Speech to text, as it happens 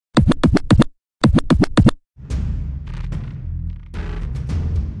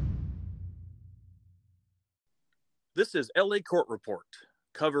This is LA Court Report,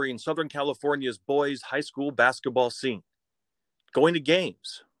 covering Southern California's boys' high school basketball scene. Going to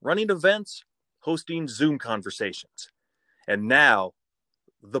games, running events, hosting Zoom conversations. And now,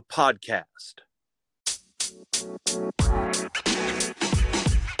 the podcast.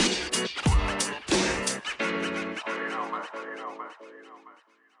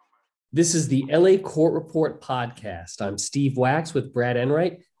 This is the LA Court Report podcast. I'm Steve Wax with Brad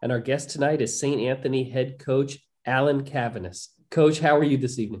Enright, and our guest tonight is St. Anthony head coach Allen Caveness. Coach, how are you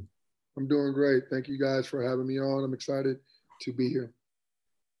this evening? I'm doing great. Thank you guys for having me on. I'm excited to be here.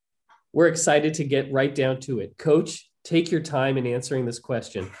 We're excited to get right down to it. Coach, take your time in answering this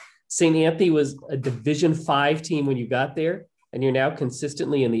question. St. Anthony was a Division V team when you got there, and you're now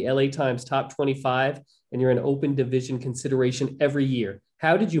consistently in the LA Times top 25, and you're an open division consideration every year.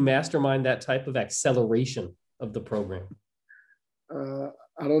 How did you mastermind that type of acceleration of the program?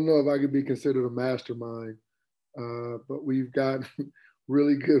 I don't know if I could be considered a mastermind, but we've got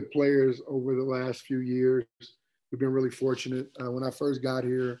really good players over the last few years. We've been really fortunate. When I first got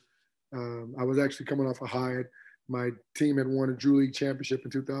here, I was actually coming off a high. My team had won a Drew League championship in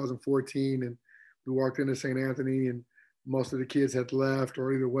 2014, and we walked into St. Anthony, and most of the kids had left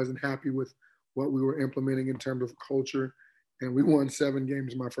or either wasn't happy with what we were implementing in terms of culture. And we won 7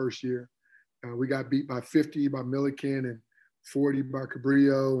 games my first year. We got beat by 50 by Milliken and 40 by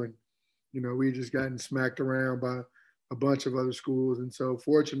Cabrillo. And, you know, we just gotten smacked around by a bunch of other schools. And so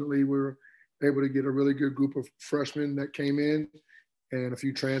fortunately, we were able to get a really good group of freshmen that came in and a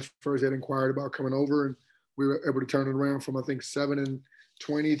few transfers that inquired about coming over. And we were able to turn it around from, I think, 7-20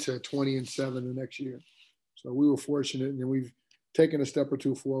 to 20-7 the next year. So we were fortunate, and we've taken a step or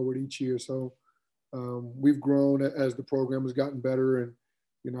two forward each year. So we've grown as the program has gotten better, and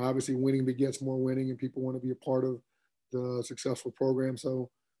you know, obviously winning begets more winning, and people want to be a part of the successful program. So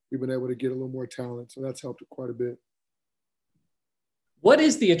we've been able to get a little more talent, so that's helped quite a bit. What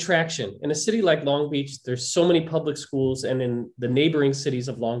is the attraction in a city like Long Beach? There's so many public schools, and in the neighboring cities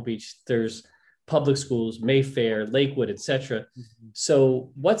of Long Beach, there's public schools, Mayfair, Lakewood, etc. Mm-hmm.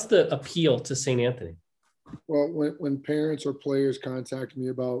 So what's the appeal to St. Anthony? Well, when parents or players contact me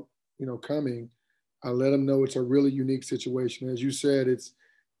about, you know, coming, I let them know it's a really unique situation. As you said, it's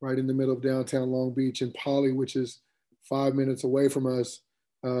right in the middle of downtown Long Beach, and Poly, which is 5 minutes away from us,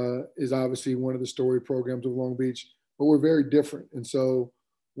 is obviously one of the storied programs of Long Beach, but we're very different. And so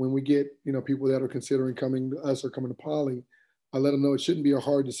when we get, you know, people that are considering coming to us or coming to Poly, I let them know it shouldn't be a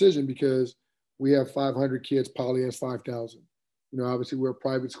hard decision because we have 500 kids, Poly has 5,000. You know, obviously we're a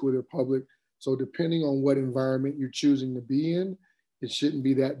private school, they're public. So depending on what environment you're choosing to be in, it shouldn't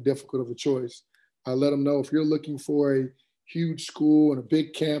be that difficult of a choice. I let them know if you're looking for a huge school and a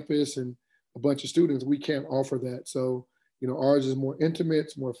big campus and a bunch of students, we can't offer that. So, you know, ours is more intimate,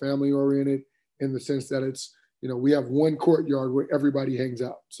 it's more family oriented in the sense that it's, you know, we have one courtyard where everybody hangs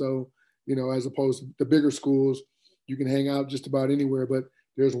out. So, you know, as opposed to the bigger schools, you can hang out just about anywhere, but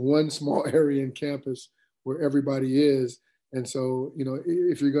there's one small area in campus where everybody is. And so, you know,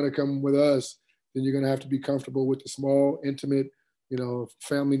 if you're going to come with us, then you're going to have to be comfortable with the small, intimate, you know,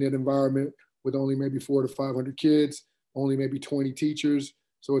 family knit environment with only maybe 400 to 500 kids, only maybe 20 teachers.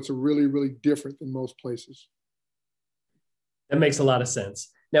 So it's a really, really different than most places. That makes a lot of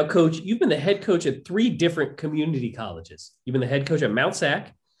sense. Now, Coach, you've been the head coach at 3 different community colleges. You've been the head coach at Mount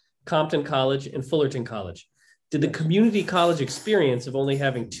Sac, Compton College, and Fullerton College. Did the community college experience of only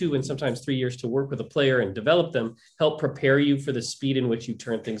having 2 and sometimes 3 years to work with a player and develop them help prepare you for the speed in which you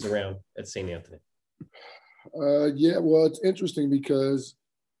turn things around at St. Anthony? Yeah, well, it's interesting because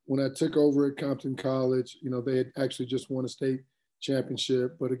when I took over at Compton College, you know, they had actually just won a state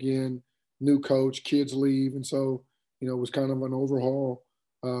championship, but again, new coach, kids leave. And so, you know, it was kind of an overhaul,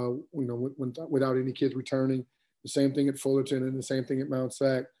 you know, without any kids returning. The same thing at Fullerton and the same thing at Mount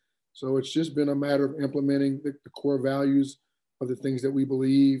Sac. So it's just been a matter of implementing the core values of the things that we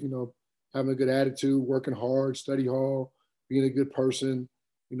believe, you know, having a good attitude, working hard, study hall, being a good person,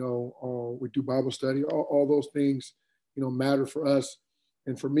 you know, we do Bible study, all those things, you know, matter for us.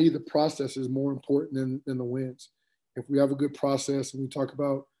 And for me, the process is more important than the wins. If we have a good process and we talk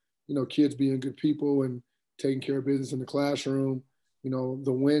about, you know, kids being good people and taking care of business in the classroom, you know,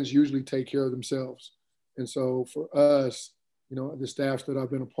 the wins usually take care of themselves. And so for us, you know, the staffs that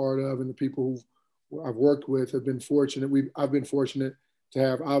I've been a part of and the people who I've worked with have been fortunate. I've been fortunate to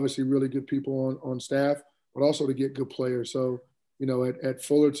have obviously really good people on staff, but also to get good players. So, you know, at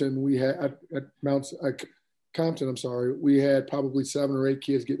Fullerton, we had at Compton, we had probably 7 or 8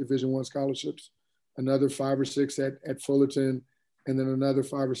 kids get Division I scholarships, another 5 or 6 at Fullerton, and then another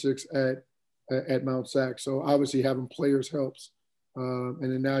 5 or 6 at Mount Sac. So obviously having players helps. And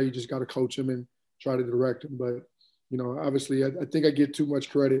then now you just got to coach them and try to direct them. But, Obviously I think I get too much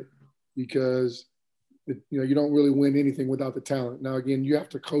credit because, you don't really win anything without the talent. Now, again, you have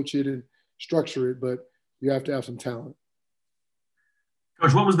to coach it and structure it, but you have to have some talent.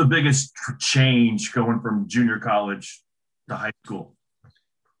 Coach, what was the biggest change going from junior college to high school?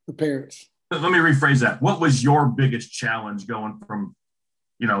 The parents. Let me rephrase that. What was your biggest challenge going from,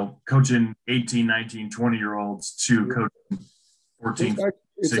 coaching 18, 19, 20-year-olds to coaching 14?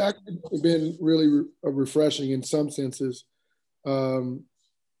 It's actually been really refreshing in some senses.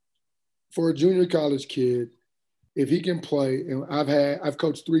 For a junior college kid, if he can play, and I've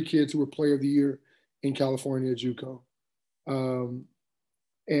coached 3 kids who were player of the year in California at JUCO.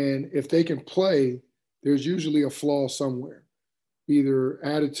 And if they can play, there's usually a flaw somewhere, either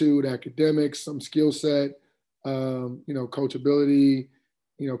attitude, academics, some skill set, coachability,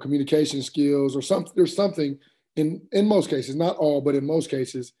 communication skills, or something. There's something in most cases, not all, but in most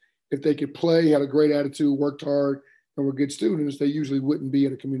cases, if they could play, had a great attitude, worked hard, and were good students, they usually wouldn't be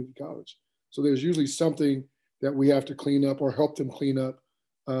at a community college. So there's usually something that we have to clean up or help them clean up.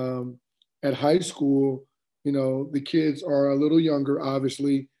 At high school, the kids are a little younger,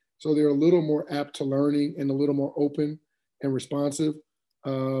 obviously, so they're a little more apt to learning and a little more open and responsive.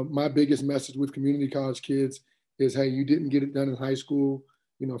 My biggest message with community college kids is, hey, you didn't get it done in high school.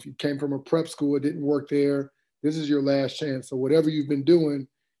 If you came from a prep school, it didn't work there. This is your last chance. So whatever you've been doing,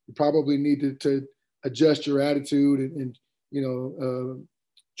 you probably need to adjust your attitude and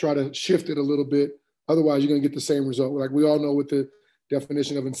try to shift it a little bit. Otherwise, you're going to get the same result. Like we all know what the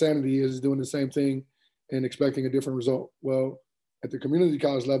definition of insanity is doing the same thing and expecting a different result. Well, at the community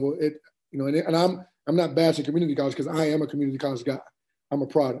college level, and I'm not bashing community college because I am a community college guy. I'm a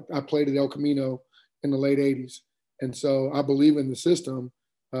product. I played at El Camino in the late 80s. And so I believe in the system,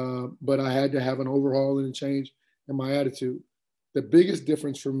 but I had to have an overhaul and a change in my attitude. The biggest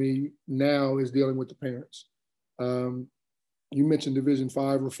difference for me now is dealing with the parents. You mentioned Division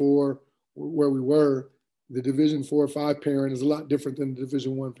 5 or 4, where we were. The Division 4 or 5 parent is a lot different than the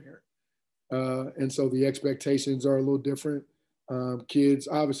Division 1 parent. And so the expectations are a little different. Kids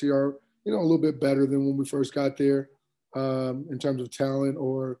obviously are, a little bit better than when we first got there in terms of talent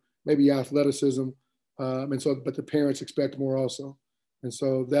or maybe athleticism. But the parents expect more also. And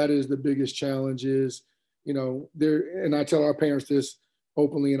so that is the biggest challenge is, and I tell our parents this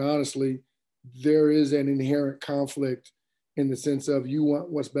openly and honestly, there is an inherent conflict in the sense of you want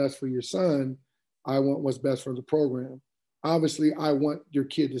what's best for your son. I want what's best for the program. Obviously, I want your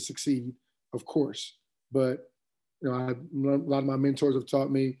kid to succeed, of course. But, a lot of my mentors have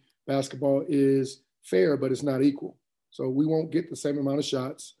taught me basketball is fair, but it's not equal. So we won't get the same amount of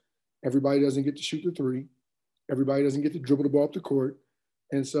shots. Everybody doesn't get to shoot the 3. Everybody doesn't get to dribble the ball up the court.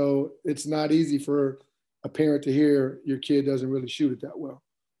 And so it's not easy for a parent to hear your kid doesn't really shoot it that well,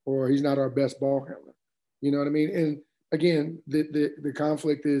 or he's not our best ball handler. You know what I mean? And again, the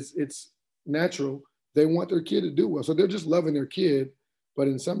conflict is it's natural. They want their kid to do well. So they're just loving their kid. But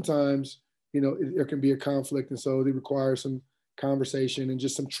in sometimes, there can be a conflict. And so they require some conversation and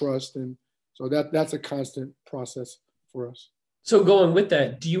just some trust. And so that's a constant process for us. So going with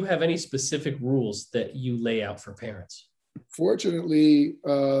that, do you have any specific rules that you lay out for parents? Fortunately,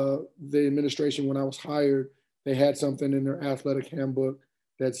 the administration, when I was hired, they had something in their athletic handbook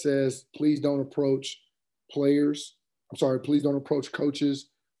that says, please don't approach please don't approach coaches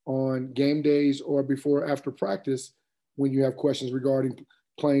on game days or before or after practice when you have questions regarding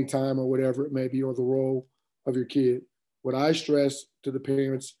playing time or whatever it may be, or the role of your kid. What I stress to the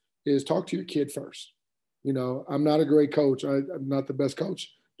parents is talk to your kid first. I'm not a great coach. I'm not the best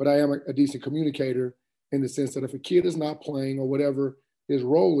coach, but I am a decent communicator in the sense that if a kid is not playing or whatever his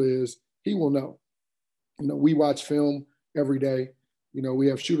role is, he will know. We watch film every day. We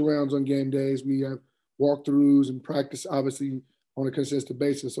have shoot-arounds on game days. We have walkthroughs and practice, obviously, on a consistent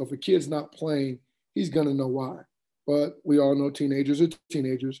basis. So if a kid's not playing, he's going to know why. But we all know teenagers are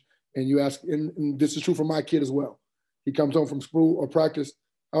teenagers. And you ask, and this is true for my kid as well. He comes home from school or practice.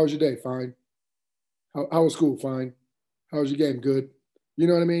 How was your day? Fine. How was school? Fine. How was your game? Good. You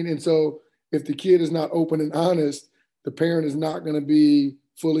know what I mean? And so if the kid is not open and honest, the parent is not going to be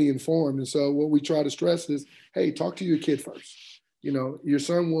fully informed. And so what we try to stress is, hey, talk to your kid first. Your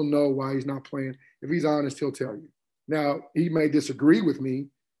son will know why he's not playing. If he's honest, he'll tell you. Now, he may disagree with me,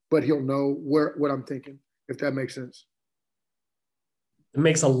 but he'll know what I'm thinking, if that makes sense. It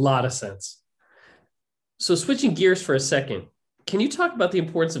makes a lot of sense. So switching gears for a second, can you talk about the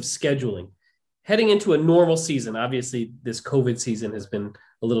importance of scheduling? Heading into a normal season, obviously this COVID season has been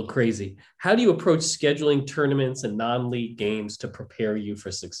a little crazy. How do you approach scheduling tournaments and non-league games to prepare you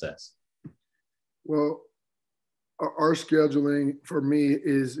for success? Well, our scheduling for me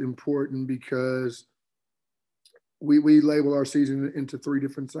is important because we label our season into 3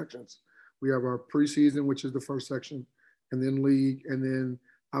 different sections. We have our preseason, which is the first section, and then league, and then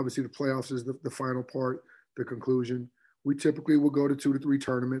obviously the playoffs is the final part, the conclusion. We typically will go to 2 to 3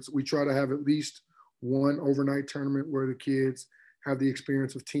 tournaments. We try to have at least one overnight tournament where the kids have the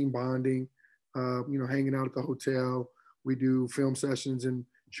experience of team bonding, hanging out at the hotel. We do film sessions and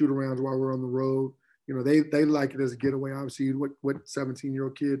shoot arounds while we're on the road. They like it as a getaway. Obviously, what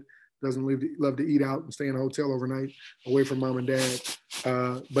 17-year-old kid doesn't love to eat out and stay in a hotel overnight away from mom and dad?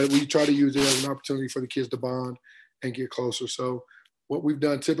 But we try to use it as an opportunity for the kids to bond and get closer. So what we've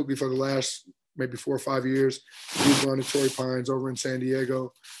done typically for the last maybe 4 or 5 years, we've gone to Torrey Pines over in San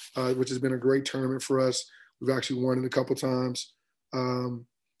Diego, which has been a great tournament for us. We've actually won it a couple times.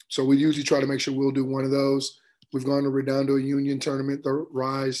 So we usually try to make sure we'll do one of those. We've gone to Redondo Union tournament, the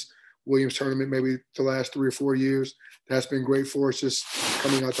Rise Williams tournament, maybe the last 3 or 4 years. That's been great for us, just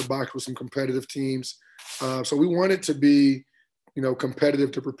coming out the box with some competitive teams. So we want it to be,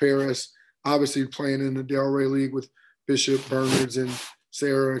 competitive to prepare us. Obviously playing in the Delray League with Bishop, Bernards, and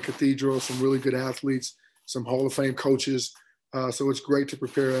Sarah and Cathedral, some really good athletes, some Hall of Fame coaches. So it's great to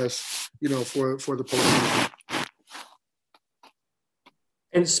prepare us, for the postseason.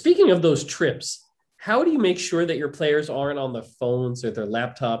 And speaking of those trips, how do you make sure that your players aren't on their phones or their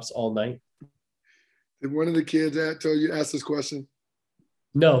laptops all night? Did one of the kids ask this question?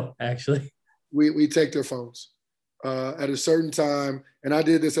 No, actually. We take their phones at a certain time, and I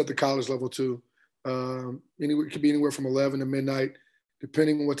did this at the college level too. It could be anywhere from 11 to midnight,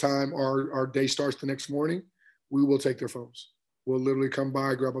 depending on what time our day starts the next morning. We will take their phones. We'll literally come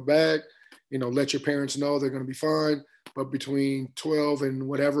by, grab a bag, let your parents know they're going to be fine. But between 12 and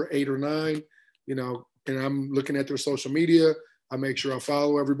whatever, 8 or 9, and I'm looking at their social media, I make sure I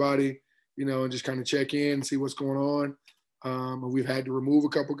follow everybody, and just kind of check in and see what's going on. And we've had to remove a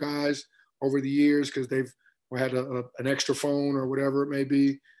couple guys over the years because they've had an extra phone or whatever it may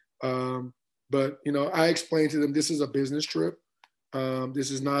be. But I explained to them, this is a business trip.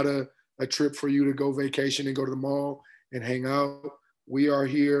 This is not a trip for you to go vacation and go to the mall and hang out. We are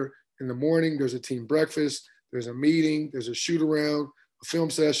here in the morning. There's a team breakfast. There's a meeting. There's a shoot around, a film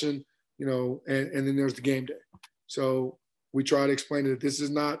session, and then there's the game day. So we try to explain that this is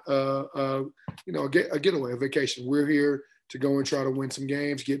not a getaway, a vacation. We're here to go and try to win some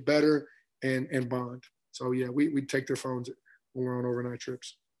games, get better, and bond. So yeah, we take their phones when we're on overnight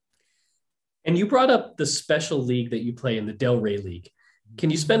trips. And you brought up the special league that you play in, the Delray League. Can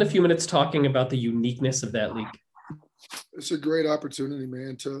you spend a few minutes talking about the uniqueness of that league? It's a great opportunity,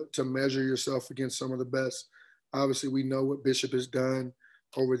 man, to measure yourself against some of the best. Obviously, we know what Bishop has done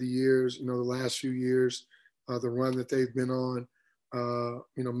over the years, the last few years, the run that they've been on.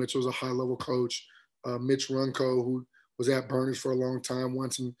 Mitchell's a high-level coach. Mitch Runco, who was at Berners for a long time, won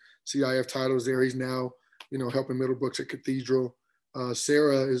some CIF titles there. He's now, helping Middlebrooks at Cathedral.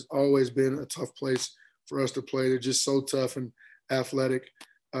 Sarah has always been a tough place for us to play. They're just so tough and athletic.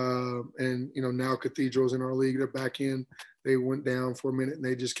 And now Cathedral's in our league. They're back in. They went down for a minute and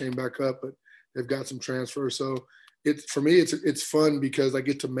they just came back up, but they've got some transfers. So for me, it's fun because I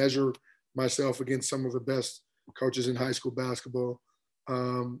get to measure myself against some of the best coaches in high school basketball.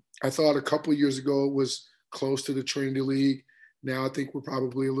 I thought a couple of years ago it was close to the Trinity League. Now I think we're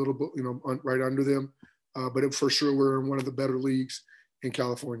probably a little bit, right under them. But for sure, we're in one of the better leagues in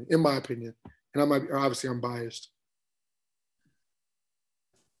California, in my opinion. And I'm biased.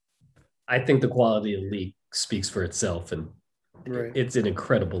 I think the quality of the league speaks for itself, and right. It's an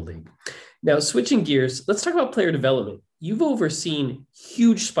incredible league. Now, switching gears, let's talk about player development. You've overseen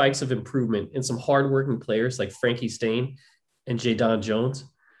huge spikes of improvement in some hardworking players like Frankie Stain and Jadon Jones.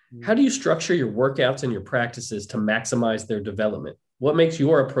 How do you structure your workouts and your practices to maximize their development? What makes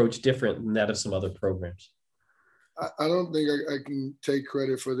your approach different than that of some other programs? I don't think I can take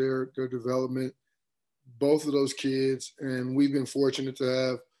credit for their development. Both of those kids, and we've been fortunate to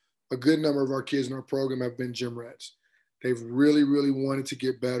have a good number of our kids in our program have been gym rats. They've really, really wanted to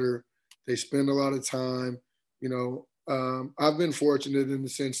get better. They spend a lot of time. I've been fortunate in the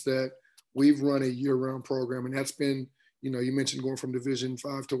sense that we've run a year-round program, and that's been, you mentioned going from Division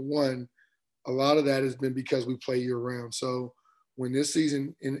 5 to 1. A lot of that has been because we play year-round. So when this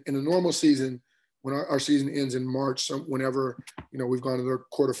season, in a normal season, when our season ends in March, whenever, we've gone to the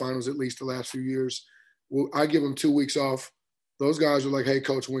quarterfinals at least the last few years, I give them 2 weeks off. Those guys are like, hey,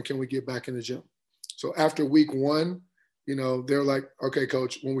 coach, when can we get back in the gym? So after week 1, they're like, okay,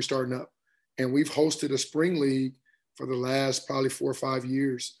 coach, when we starting up? And we've hosted a spring league for the last probably 4 or 5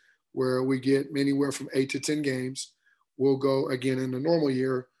 years where we get anywhere from 8 to 10 games. We'll go, again, in the normal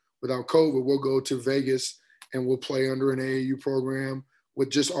year without COVID, we'll go to Vegas and we'll play under an AAU program with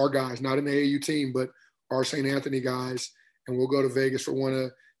just our guys, not an AAU team, but our St. Anthony guys, and we'll go to Vegas for one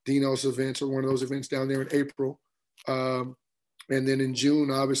of Dino's events or one of those events down there in April. And then in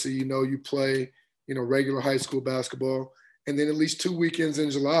June, obviously, you play, regular high school basketball. And then at least 2 weekends in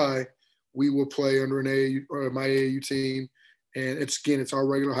July, we will play under my AAU team. And it's our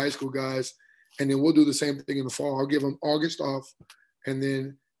regular high school guys. And then we'll do the same thing in the fall. I'll give them August off. And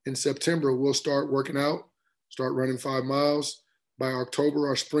then in September, we'll start working out, start running 5 miles. By October,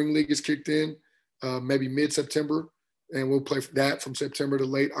 our spring league is kicked in, maybe mid-September. And we'll play that from September to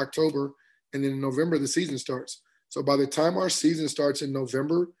late October. And then in November, the season starts. So by the time our season starts in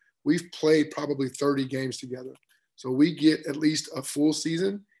November, we've played probably 30 games together. So we get at least a full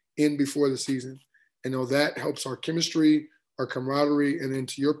season in before the season. And that helps our chemistry, our camaraderie, and then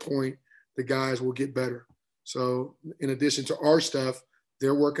to your point, the guys will get better. So in addition to our stuff,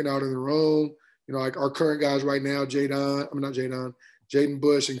 they're working out on their own. Like our current guys right now, Jaden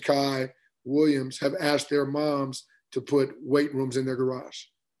Bush and Kai Williams have asked their moms to put weight rooms in their garage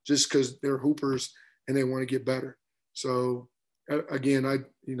just because they're hoopers and they want to get better. So again,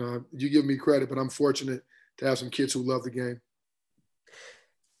 you give me credit, but I'm fortunate to have some kids who love the game.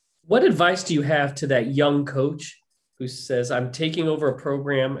 What advice do you have to that young coach who says, I'm taking over a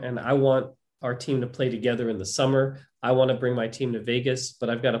program and I want our team to play together in the summer. I want to bring my team to Vegas, but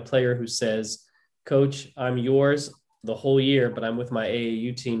I've got a player who says, Coach, I'm yours the whole year, but I'm with my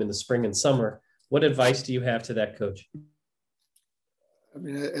AAU team in the spring and summer. What advice do you have to that coach? I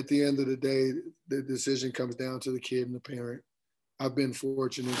mean, at the end of the day, the decision comes down to the kid and the parent. I've been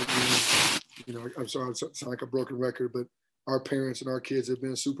fortunate to be, I'm sorry, I sound like a broken record, but our parents and our kids have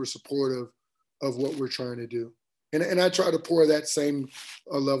been super supportive of what we're trying to do. And I try to pour that same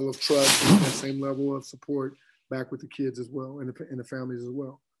level of trust and that same level of support back with the kids as well and the families as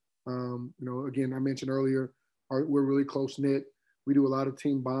well. Again, I mentioned earlier, we're really close-knit. We do a lot of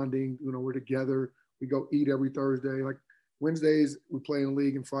team bonding. We're together. We go eat every Thursday. Like Wednesdays, we play in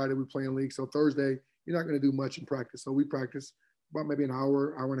league, and Friday, we play in league. So Thursday, you're not going to do much in practice. So we practice about maybe an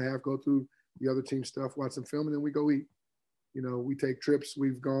hour and a half, go through the other team stuff, watch some film, and then we go eat. We take trips.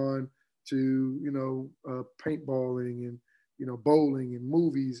 We've gone to, paintballing and, bowling and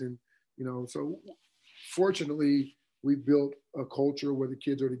movies. And, so fortunately, we built a culture where the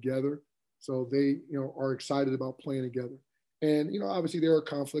kids are together. So they, are excited about playing together. And, obviously there are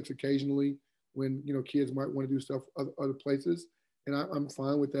conflicts occasionally when, kids might want to do stuff other places. And I'm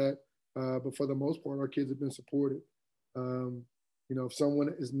fine with that. But for the most part, our kids have been supported. If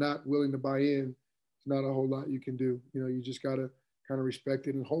someone is not willing to buy in, it's not a whole lot you can do. You just got to kind of respect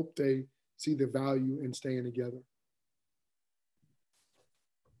it and hope they see the value in staying together.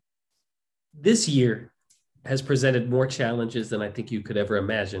 This year has presented more challenges than I think you could ever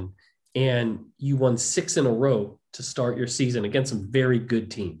imagine. And you won 6 in a row to start your season against some very good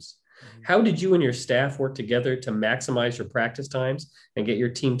teams. Mm-hmm. How did you and your staff work together to maximize your practice times and get your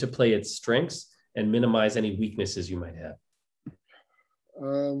team to play its strengths and minimize any weaknesses you might have?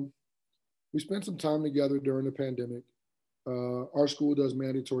 We spent some time together during the pandemic. Our school does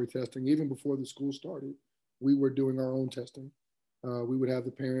mandatory testing. Even before the school started, we were doing our own testing. We would have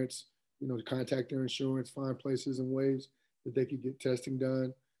the parents, to contact their insurance, find places and ways that they could get testing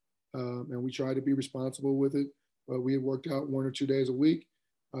done. And we tried to be responsible with it. But we had worked out 1 or 2 days a week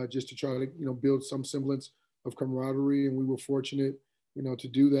just to try to, build some semblance of camaraderie. And we were fortunate, to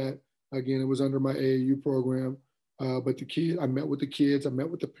do that. Again, it was under my AAU program. But I met with the kids, I met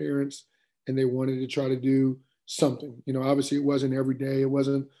with the parents, and they wanted to try to do something. Obviously it wasn't every day, it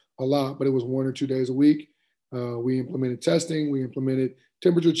wasn't a lot, but it was 1 or 2 days a week. We implemented testing, we implemented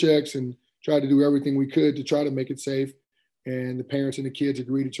temperature checks, and tried to do everything we could to try to make it safe. And the parents and the kids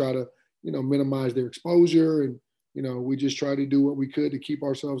agreed to try to, minimize their exposure. And, we just tried to do what we could to keep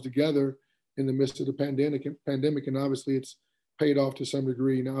ourselves together in the midst of the pandemic. And obviously it's paid off to some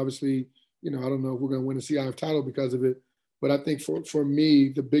degree. Now, obviously, I don't know if we're going to win a CIF title because of it, but I think for me,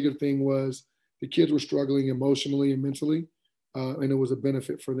 the bigger thing was the kids were struggling emotionally and mentally, and it was a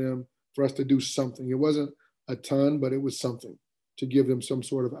benefit for us to do something. It wasn't a ton, but it was something to give them some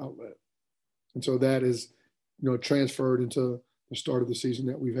sort of outlet. And so that is, transferred into the start of the season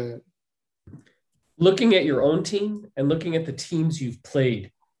that we've had. Looking at your own team and looking at the teams you've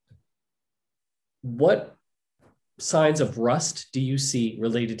played, what signs of rust do you see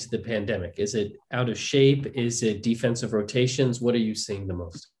related to the pandemic? Is it out of shape? Is it defensive rotations? What are you seeing the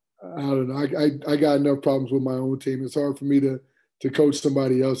most? I don't know. I got enough problems with my own team. It's hard for me to coach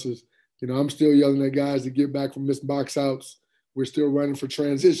somebody else's. I'm still yelling at guys to get back from missed box outs. We're still running for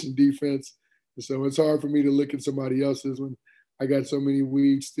transition defense. So it's hard for me to look at somebody else's when I got so many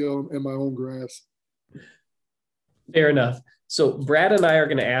weeds still in my own grass. Fair enough. So Brad and I are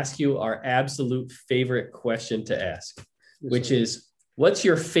going to ask you our absolute favorite question to ask, which is, what's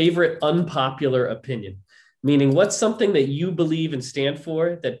your favorite unpopular opinion? Meaning, what's something that you believe and stand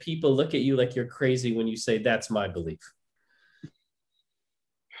for that people look at you like you're crazy when you say that's my belief?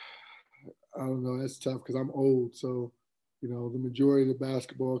 I don't know. That's tough because I'm old. So, the majority of the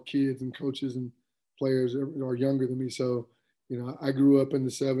basketball kids and coaches and players are younger than me. So, I grew up in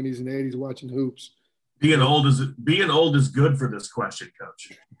the 70s and 80s watching hoops. Being old is good for this question,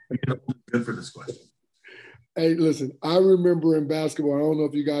 Coach. Being old is good for this question. Hey, listen, I remember in basketball, I don't know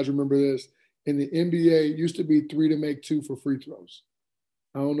if you guys remember this, in the NBA, it used to be 3 to make 2 for free throws.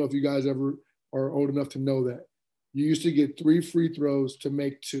 I don't know if you guys ever are old enough to know that. You used to get 3 free throws to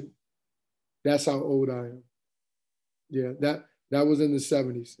make 2. That's how old I am. Yeah, that was in the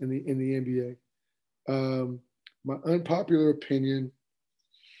 70s in the NBA. My unpopular opinion,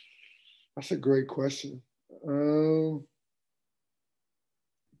 that's a great question.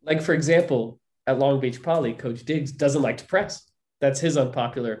 Like, for example, at Long Beach Poly, Coach Diggs doesn't like to press. That's his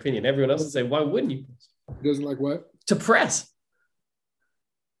unpopular opinion. Everyone else would say, why wouldn't you press? Doesn't like what? To press.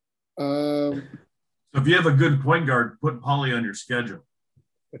 So if you have a good point guard, put Poly on your schedule.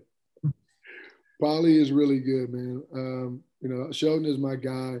 Poly is really good, man. Sheldon is my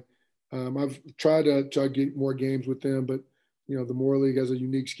guy. I've tried to get more games with them, but the Moore League has a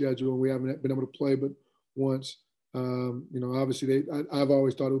unique schedule, and we haven't been able to play but once. Obviously I've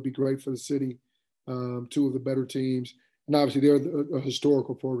always thought it would be great for the city. 2 of the better teams, and obviously they're a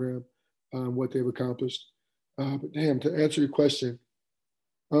historical program, what they've accomplished. But damn, to answer your question,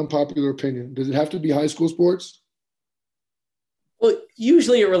 unpopular opinion, does it have to be high school sports? Well,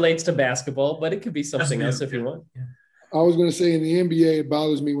 usually it relates to basketball, but it could be something else if you want. Yeah. I was going to say in the NBA, it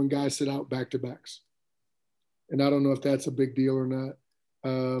bothers me when guys sit out back-to-backs. And I don't know if that's a big deal or not.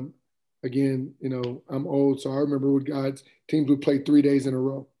 Again, I'm old, so I remember when teams would play 3 days in a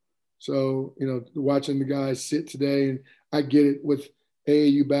row. So, watching the guys sit today, and I get it with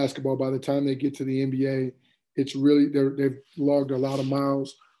AAU basketball, by the time they get to the NBA, it's really, they've logged a lot of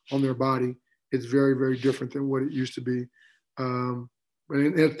miles on their body. It's very, very different than what it used to be. And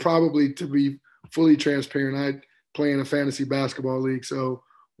it's probably, to be fully transparent, I play in a fantasy basketball league. So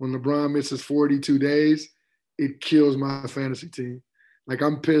when LeBron misses 42 days, it kills my fantasy team. Like,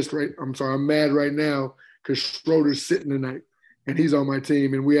 I'm pissed, right? I'm mad right now because Schroeder's sitting tonight and he's on my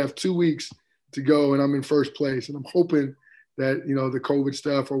team, and we have 2 weeks to go and I'm in first place. And I'm hoping that, the COVID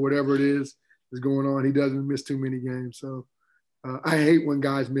stuff or whatever it is going on, he doesn't miss too many games. So I hate when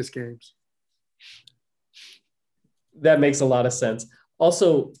guys miss games. That makes a lot of sense.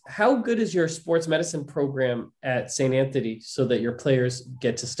 Also, how good is your sports medicine program at St. Anthony so that your players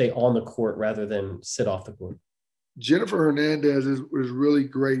get to stay on the court rather than sit off the court? Jennifer Hernandez is really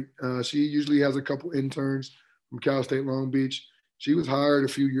great. She usually has a couple interns from Cal State Long Beach. She was hired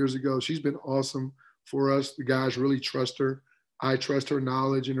a few years ago. She's been awesome for us. The guys really trust her. I trust her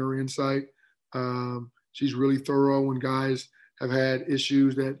knowledge and her insight. She's really thorough when guys have had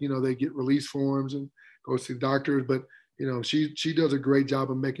issues that, they get release forms and go see doctors. But, she does a great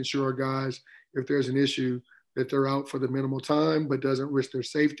job of making sure our guys, if there's an issue, that they're out for the minimal time but doesn't risk their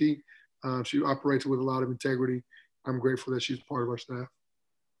safety. She operates with a lot of integrity. I'm grateful that she's part of our staff.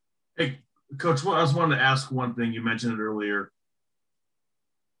 Hey, Coach, I just wanted to ask one thing. You mentioned it earlier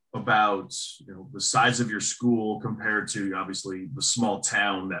about the size of your school compared to obviously the small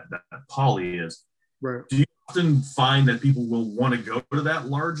town that Poly is. Right. Do you often find that people will want to go to that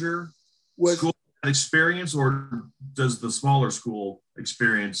larger school experience, or does the smaller school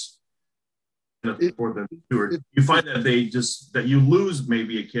experience for them? Or you find that that you lose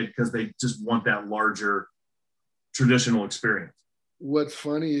maybe a kid because they just want that larger traditional experience? What's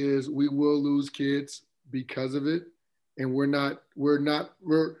funny is we will lose kids because of it, and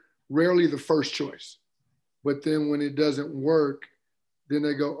we're rarely the first choice. But then when it doesn't work, then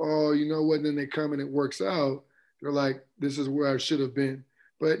they go, oh, you know what? And then they come and it works out. They're like, this is where I should have been.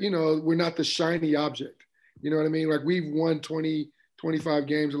 But, we're not the shiny object. You know what I mean? Like, we've won 20, 25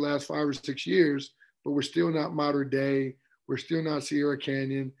 games the last 5 or 6 years, but we're still not modern day. We're still not Sierra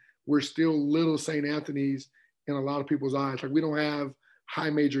Canyon. We're still little St. Anthony's in a lot of people's eyes. Like, we don't have high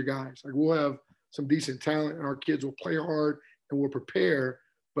major guys. Like, we'll have some decent talent and our kids will play hard and we'll prepare,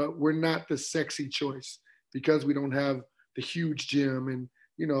 but we're not the sexy choice because we don't have the huge gym and,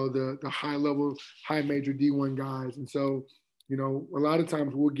 the high level, high major D1 guys. And so, a lot of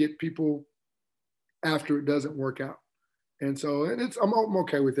times we'll get people after it doesn't work out. And so, I'm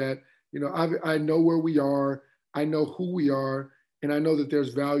okay with that. I know where we are, I know who we are, and I know that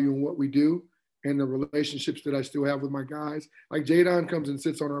there's value in what we do and the relationships that I still have with my guys. Like, Jadon comes and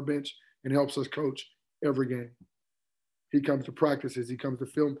sits on our bench and helps us coach every game. He comes to practices. He comes to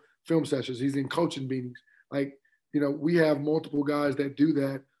film sessions. He's in coaching meetings. Like, we have multiple guys that do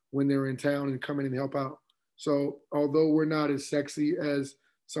that when they're in town and come in and help out. So although we're not as sexy as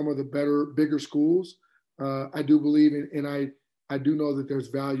some of the bigger schools, I do believe in, and I do know that there's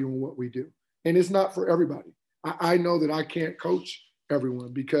value in what we do. And it's not for everybody. I know that I can't coach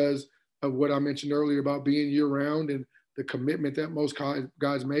everyone because of what I mentioned earlier about being year round and the commitment that most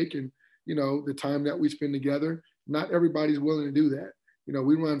guys make and, the time that we spend together. Not everybody's willing to do that.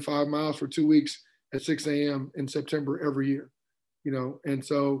 We run 5 miles for 2 weeks at 6 a.m. in September every year, and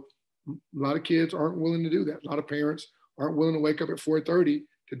so a lot of kids aren't willing to do that. A lot of parents aren't willing to wake up at 4:30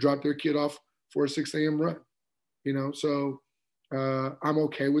 to drop their kid off for a 6 a.m. run, so I'm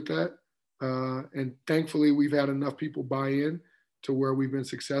okay with that. And thankfully, we've had enough people buy in to where we've been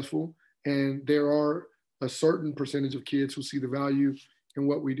successful. And there are a certain percentage of kids who see the value in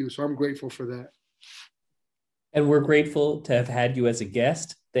what we do. So I'm grateful for that. And we're grateful to have had you as a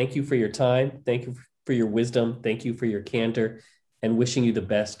guest. Thank you for your time. Thank you for your wisdom. Thank you for your candor, and wishing you the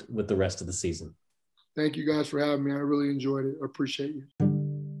best with the rest of the season. Thank you guys for having me. I really enjoyed it. I appreciate you.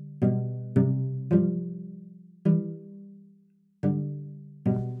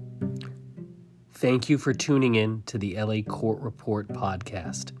 Thank you for tuning in to the LA Court Report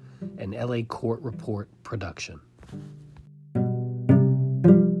podcast, an LA Court Report production.